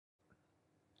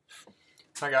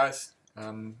Hi guys,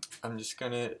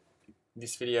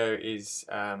 this video is,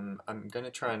 I'm gonna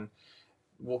try and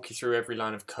walk you through every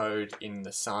line of code in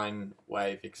the sine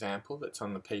wave example that's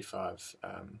on the P5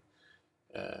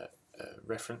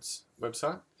 reference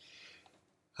website.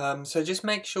 So just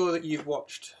make sure that you've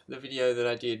watched the video that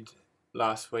I did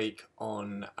last week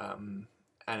on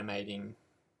animating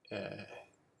on a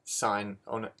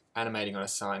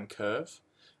sine curve.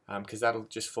 Because that'll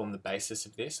just form the basis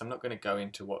of this. I'm not going to go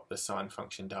into what the sine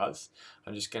function does.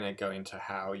 I'm just going to go into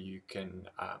how you can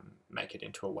make it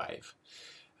into a wave.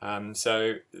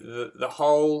 So the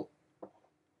whole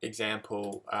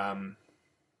example, the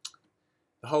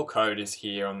whole code is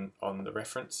here on the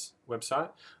reference website.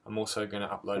 I'm also going to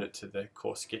upload it to the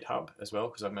course GitHub as well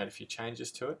because I've made a few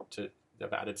changes to it.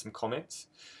 I've added some comments.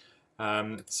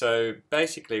 So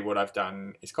basically what I've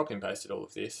done is copy and pasted all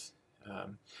of this.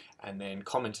 And then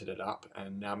commented it up,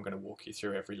 and now I'm going to walk you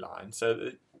through every line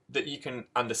so that you can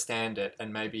understand it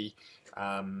and maybe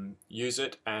use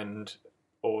it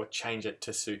or change it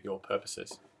to suit your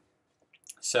purposes.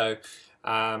 So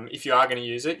if you are going to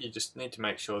use it, you just need to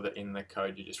make sure that in the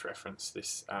code you just reference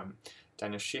this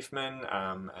Daniel Schiffman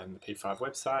and the P5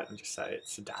 website and just say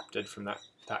it's adapted from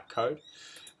that code.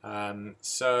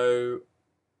 So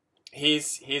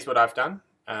here's what I've done.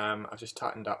 I've just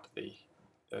tightened up the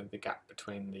gap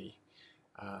between the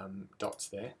dots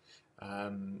there,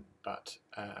 but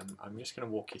I'm just going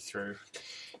to walk you through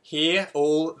here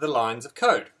all the lines of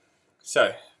code.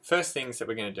 So first things that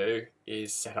we're going to do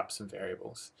is set up some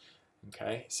variables.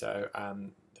 Okay, so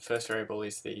the first variable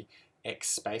is the x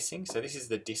spacing. So this is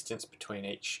the distance between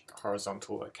each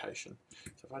horizontal location.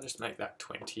 So if I just make that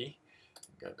 20,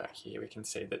 go back here, we can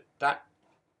see that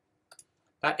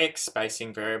x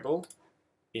spacing variable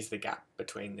is the gap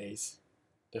between these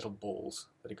little balls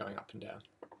that are going up and down.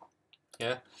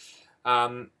 Yeah.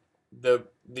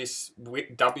 This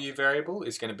w variable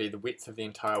is going to be the width of the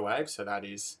entire wave, so that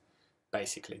is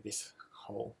basically the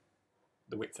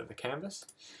width of the canvas.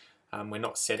 We're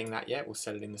not setting that yet, we'll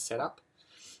set it in the setup.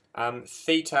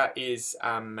 Theta is,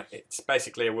 it's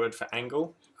basically a word for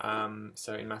angle.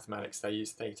 So in mathematics they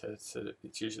use theta, so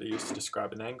it's usually used to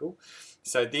describe an angle.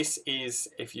 So this is,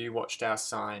 if you watched our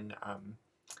sine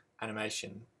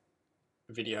animation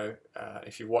video,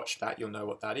 if you watched that, you'll know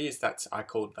what that is. I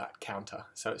called that counter.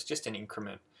 So it's just an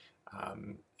increment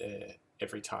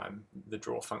every time the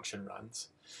draw function runs.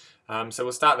 So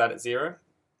we'll start that at 0.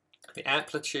 The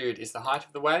amplitude is the height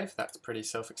of the wave. That's pretty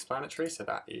self-explanatory. So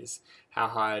that is how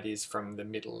high it is from the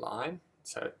middle line.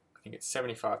 So I think it's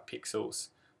 75 pixels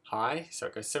high. So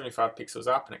it goes 75 pixels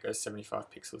up and it goes 75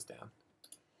 pixels down.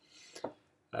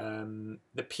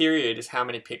 The period is how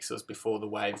many pixels before the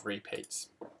wave repeats.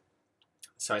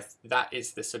 So that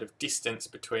is the sort of distance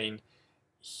between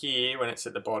here when it's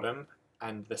at the bottom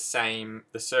and the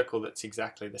circle that's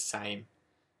exactly the same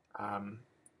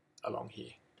along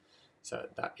here. So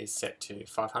that is set to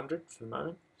 500 for the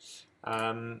moment.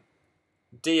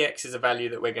 dx is a value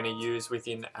that we're going to use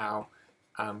within our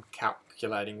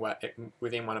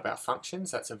within one of our functions.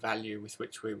 That's a value with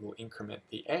which we will increment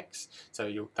the x.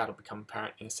 So that'll become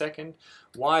apparent in a second.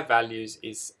 Y values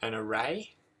is an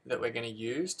array that we're going to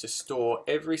use to store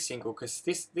every single, because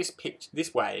this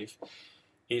wave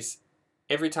is,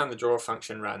 every time the draw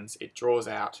function runs, it draws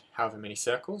out however many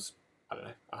circles, I don't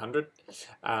know, 100,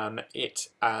 and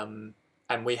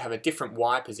we have a different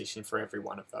y position for every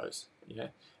one of those. Yeah?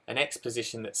 An x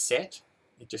position that's set,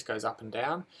 it just goes up and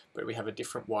down, but we have a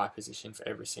different y position for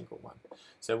every single one.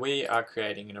 So we are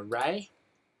creating an array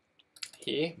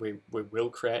here. We will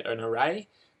create an array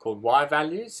called y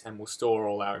values, and we'll store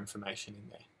all our information in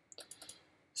there.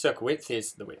 Circle width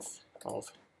is the width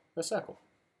of the circle.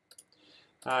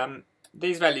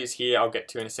 These values here I'll get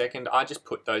to in a second. I just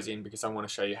put those in because I want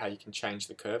to show you how you can change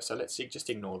the curve. So let's just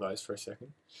ignore those for a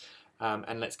second.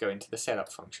 And let's go into the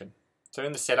setup function. So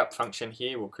in the setup function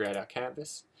here, we'll create our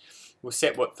canvas. We'll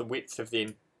set what the width of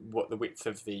the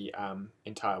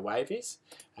entire wave is,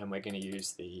 and we're going to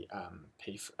use the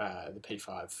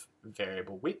P5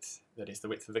 variable width, that is the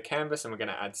width of the canvas, and we're going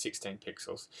to add 16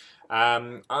 pixels.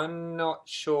 I'm not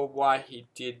sure why he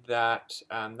did that.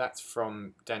 That's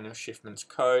from Daniel Schiffman's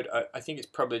code. I think it's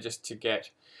probably just to get,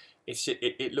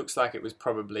 it looks like it was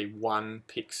probably one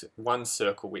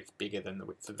circle width bigger than the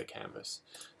width of the canvas.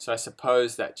 So I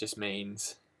suppose that just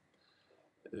means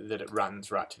that it runs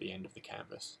right to the end of the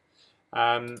canvas.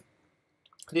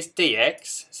 This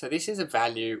dx, so this is a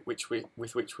value with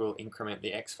which we'll increment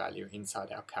the x value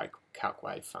inside our calc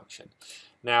wave function.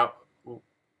 Now,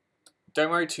 don't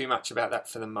worry too much about that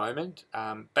for the moment.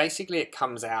 Basically, it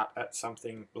comes out at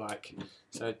something like,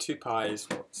 so 2 pi is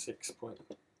what,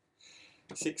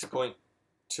 6.6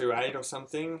 0.28 or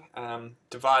something,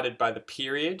 divided by the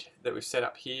period that we've set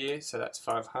up here. So that's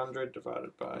 500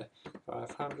 divided by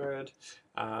 500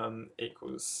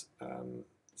 equals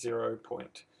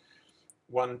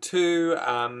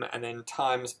 0.12, and then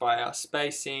times by our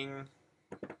spacing,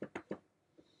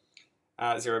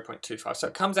 0.25. So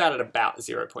it comes out at about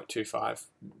 0.25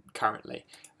 currently.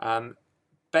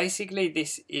 Basically,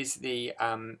 this is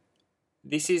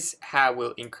how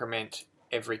we'll increment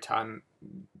every time,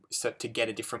 so to get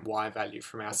a different y value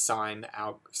from our sine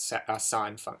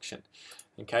function.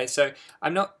 Okay, so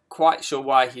I'm not quite sure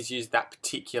why he's used that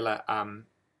particular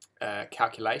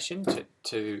calculation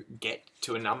to get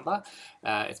to a number.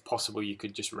 It's possible you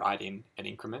could just write in an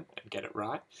increment and get it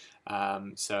right.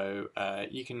 So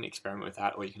you can experiment with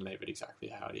that, or you can leave it exactly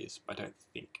how it is. I don't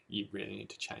think you really need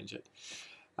to change it.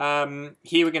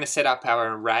 Here we're going to set up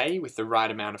our array with the right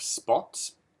amount of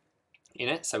spots in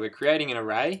it. So we're creating an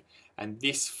array, and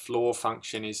this floor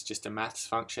function is just a maths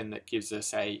function that gives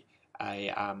us an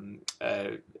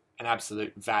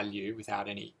absolute value without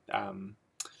any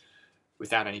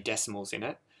decimals in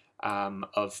it,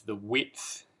 of the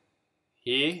width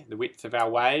here, the width of our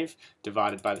wave,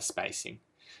 divided by the spacing.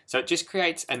 So it just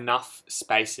creates enough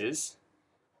spaces.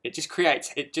 It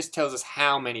just tells us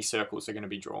how many circles are going to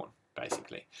be drawn,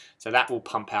 basically. So that will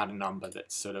pump out a number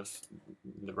that's sort of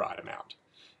the right amount.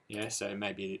 Yeah, so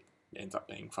maybe it ends up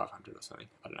being 500 or something,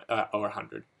 I don't know, or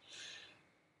 100.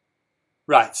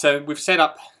 Right, so we've set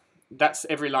up, that's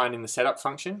every line in the setup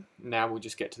function. Now we'll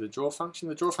just get to the draw function.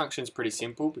 The draw function is pretty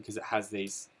simple because it has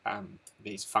these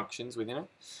functions within it.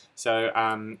 So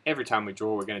every time we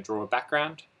draw, we're going to draw a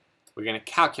background. We're going to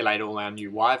calculate all our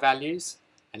new y values,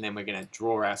 and then we're going to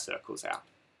draw our circles out.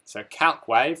 So calc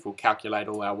wave will calculate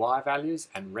all our y values,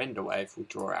 and render wave will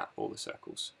draw out all the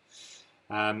circles.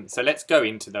 So let's go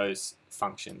into those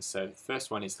functions. So the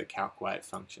first one is the calc wave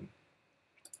function.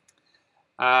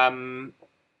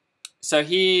 So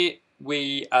here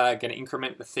we are going to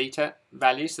increment the theta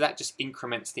value. So that just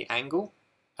increments the angle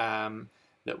that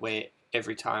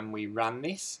every time we run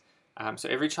this. So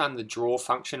every time the draw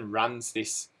function runs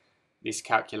this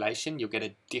calculation, you'll get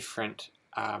a different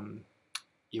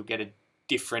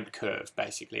curve,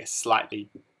 basically a slightly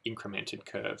incremented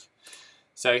curve.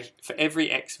 So for every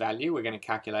x value, we're going to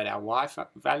calculate our y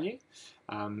value.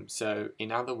 So in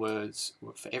other words,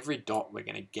 for every dot, we're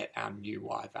going to get our new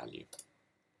y value.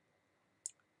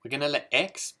 We're going to let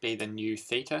x be the new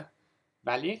theta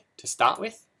value to start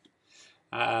with.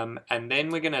 And then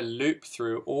we're going to loop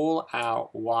through all our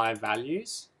y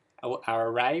values, our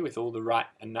array with all the right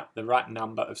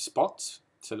number of spots,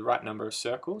 so the right number of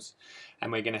circles, and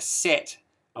we're going to set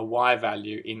a y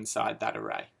value inside that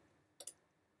array.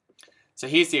 So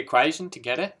here's the equation to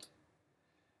get it,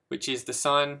 which is the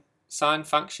sine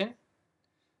function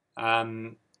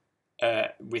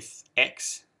with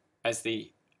x as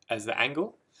the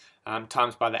angle,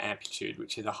 times by the amplitude,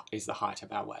 which is the height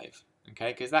of our wave.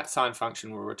 Okay, because that sine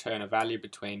function will return a value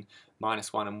between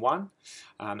 -1 and 1,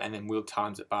 and then we'll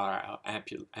times it by our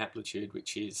amplitude,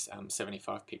 which is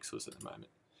 75 pixels at the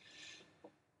moment.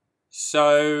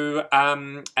 So,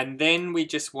 and then we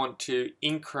just want to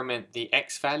increment the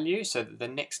x value so that the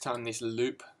next time this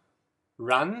loop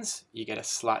runs, you get a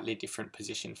slightly different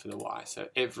position for the y. So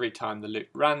every time the loop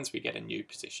runs, we get a new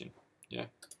position. Yeah.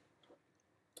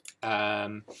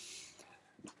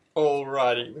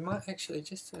 Alrighty, we might actually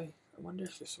just say, I wonder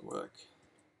if this will work.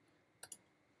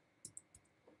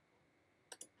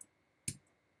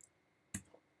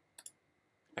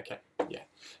 Okay, yeah.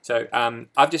 So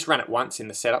I've just run it once in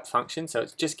the setup function, so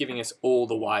it's just giving us all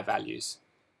the y values.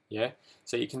 Yeah.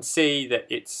 So you can see that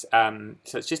it's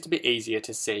so it's just a bit easier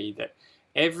to see that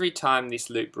every time this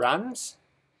loop runs,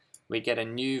 we get a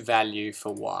new value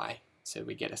for y. So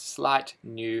we get a slight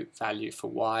new value for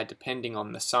y depending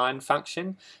on the sine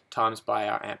function times by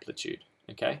our amplitude.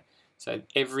 Okay. So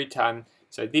every time,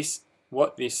 so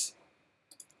what this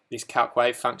calc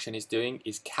wave function is doing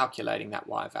is calculating that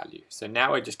y value. So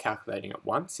now we're just calculating it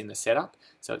once in the setup,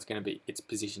 so it's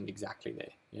positioned exactly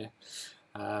there. Yeah.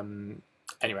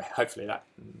 Anyway, hopefully that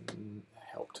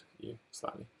helped you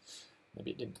slightly.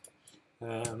 Maybe it didn't.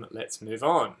 Let's move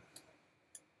on.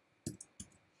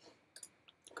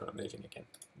 Got it moving again.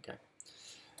 Okay.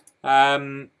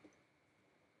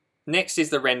 Next is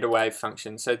the render wave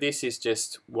function. So this is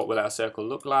just what will our circle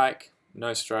look like.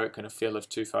 No stroke and a fill of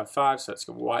 255, so it's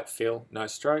a white fill, no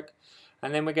stroke.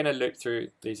 And then we're going to loop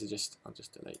through, I'll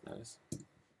just delete those.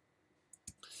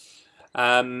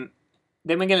 Then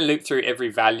we're going to loop through every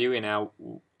value in our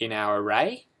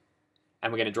array,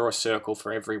 and we're going to draw a circle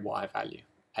for every y value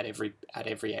at every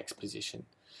x position.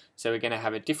 So we're going to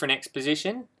have a different x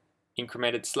position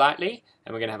incremented slightly,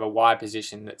 and we're going to have a y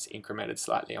position that's incremented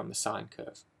slightly on the sine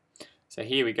curve. So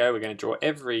here we go, we're going to draw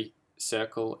every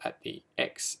circle at the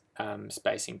x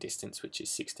spacing distance, which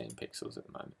is 16 pixels at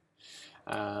the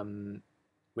moment.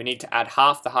 We need to add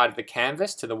half the height of the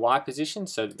canvas to the y position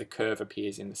so that the curve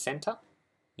appears in the center.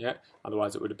 Yeah,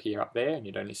 otherwise it would appear up there and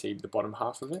you'd only see the bottom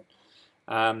half of it.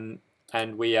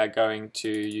 And we are going to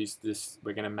use this,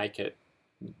 we're going to make it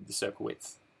the circle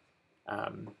width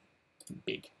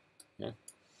big. Yeah.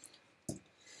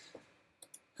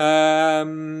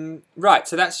 Right,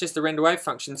 so that's just the render wave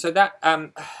function. So that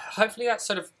hopefully that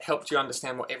sort of helped you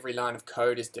understand what every line of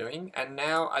code is doing. And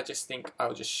now I just think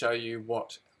I'll just show you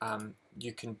what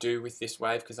you can do with this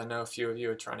wave, because I know a few of you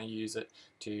are trying to use it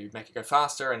to make it go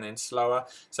faster and then slower.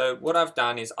 So what I've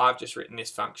done is I've just written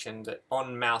this function that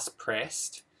on mouse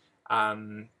pressed,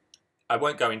 I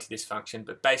won't go into this function,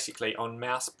 but basically on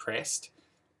mouse pressed,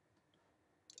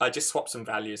 I just swap some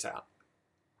values out.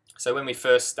 So when we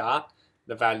first start,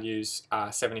 the values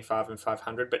are 75 and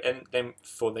 500, but then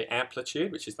for the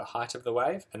amplitude, which is the height of the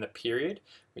wave, and the period,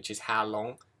 which is how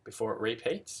long before it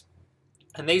repeats.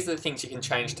 And these are the things you can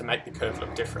change to make the curve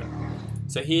look different.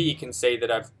 So here you can see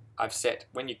that I've set,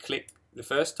 when you click the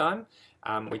first time,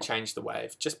 we change the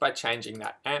wave just by changing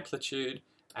that amplitude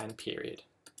and period.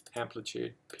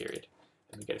 Amplitude, period.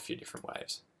 And we get a few different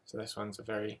waves. So this one's a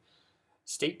very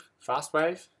steep, fast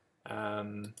wave,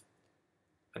 and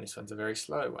this one's a very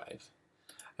slow wave.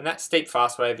 And that steep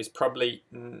fast wave is probably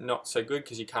not so good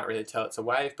because you can't really tell it's a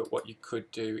wave, but what you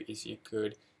could do is you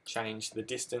could change the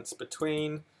distance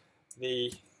between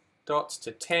the dots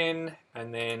to 10,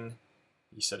 and then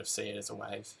you sort of see it as a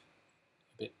wave.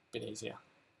 A bit easier.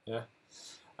 Yeah.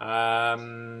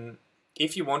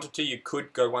 If you wanted to, you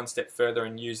could go one step further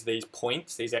and use these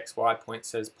points, these XY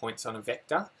points, as points on a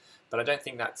vector. But I don't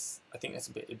think I think that's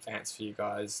a bit advanced for you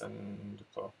guys, and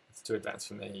well, it's too advanced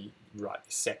for me right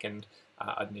this second.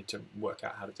 I'd need to work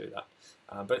out how to do that,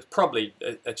 but it's probably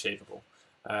achievable.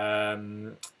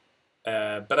 But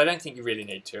I don't think you really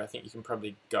need to. I think you can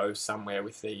probably go somewhere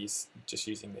with these, just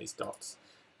using these dots.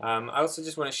 I also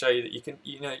just want to show you that you can,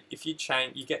 if you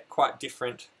change, you get quite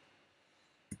different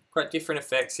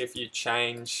effects if you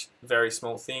change very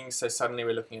small things. So suddenly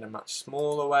we're looking at a much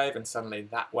smaller wave, and suddenly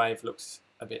that wave looks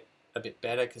a bit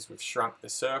better because we've shrunk the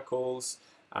circles.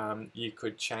 You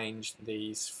could change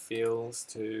these fills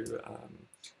to,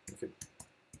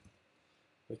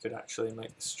 we could actually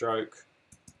make the stroke,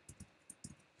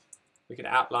 we could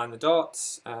outline the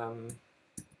dots.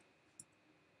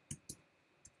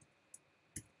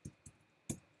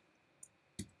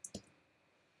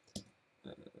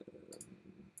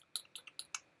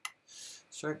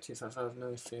 Stroke 255,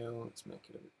 no fill, let's make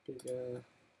it a bit bigger.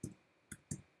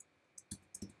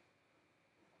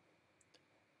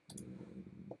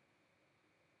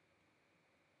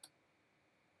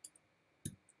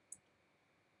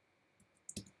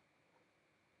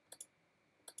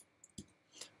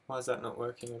 Why is that not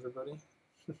working, everybody?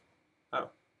 Oh.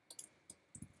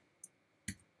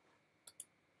 There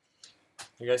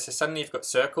you go. So suddenly you've got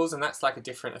circles, and that's like a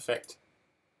different effect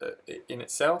in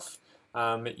itself.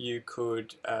 You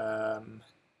could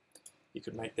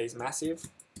make these massive,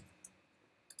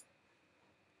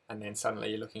 and then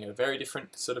suddenly you're looking at a very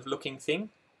different sort of looking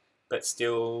thing, but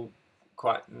still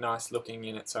quite nice looking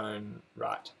in its own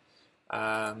right.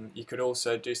 You could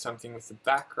also do something with the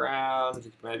background.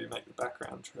 You could maybe make the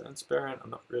background transparent. I'm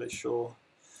not really sure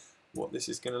what this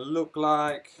is going to look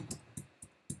like.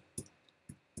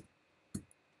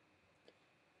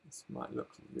 This might look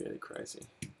really crazy.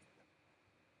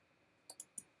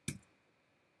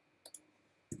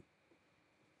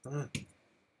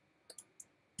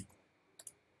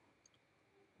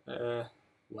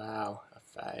 Wow, a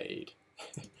fade.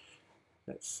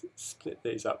 Let's split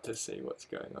these up to see what's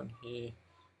going on here.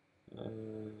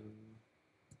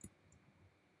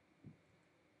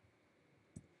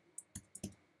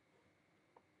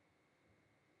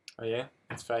 Oh yeah,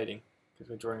 it's fading because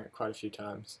we're drawing it quite a few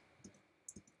times.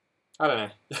 I don't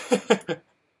know.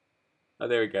 Oh,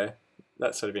 there we go.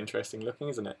 That's sort of interesting looking,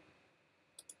 isn't it?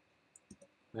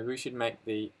 Maybe we should make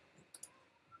the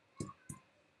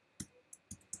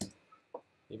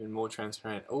even more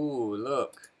transparent. Oh,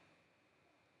 look.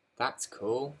 That's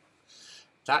cool.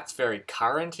 That's very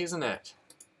current, isn't it?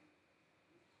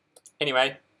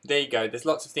 Anyway, there you go. There's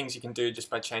lots of things you can do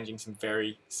just by changing some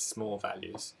very small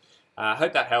values. I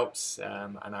hope that helps,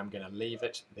 and I'm going to leave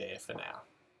it there for now.